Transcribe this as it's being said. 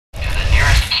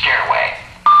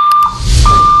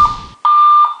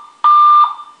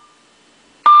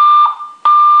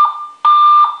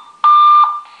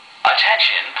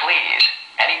please.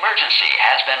 An emergency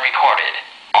has been reported.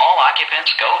 All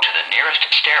occupants go to the nearest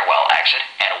stairwell exit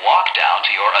and walk down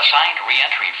to your assigned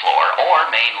re-entry floor or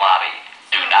main lobby.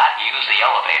 Do not use the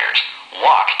elevators.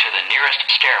 Walk to the nearest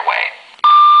stairway.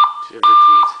 Do you have the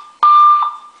keys?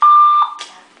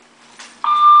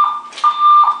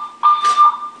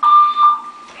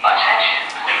 Attention,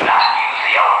 do not use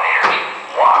the elevators.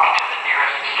 Walk to the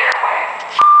nearest stairway.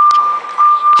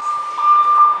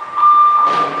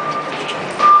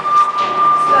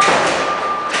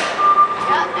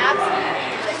 Yeah, absolutely.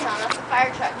 That's a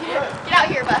fire truck. Get out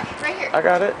here, Buck. Right here. I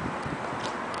got it.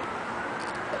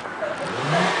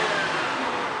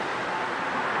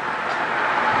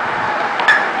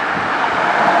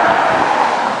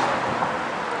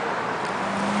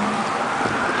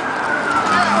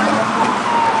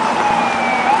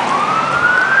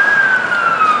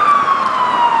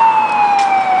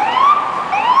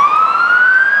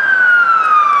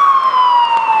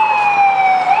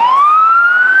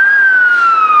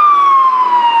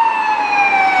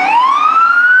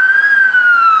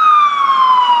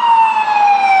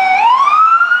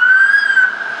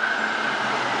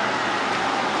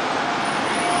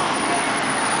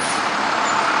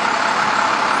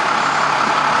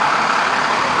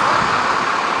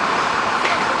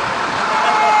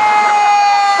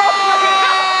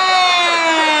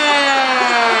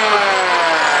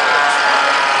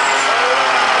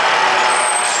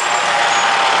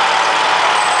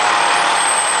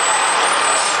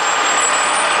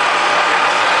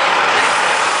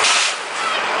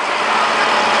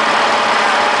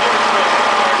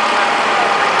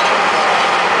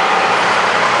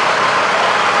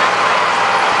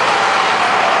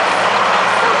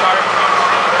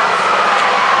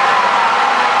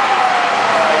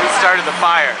 Started the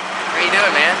fire. How you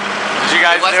doing, man? Did you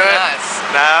guys do it? Us.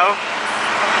 No?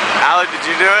 Allie, did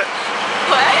you do it?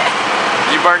 What?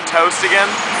 You burned toast again?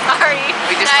 Sorry.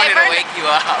 We just wanted to wake you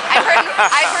up.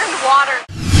 I burned water.